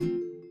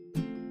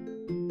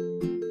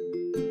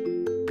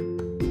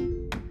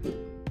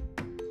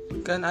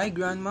Can I,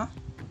 Grandma?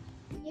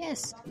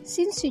 Yes,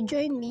 since you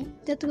joined me,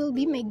 that will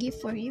be my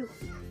gift for you.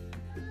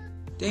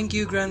 Thank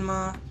you,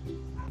 Grandma.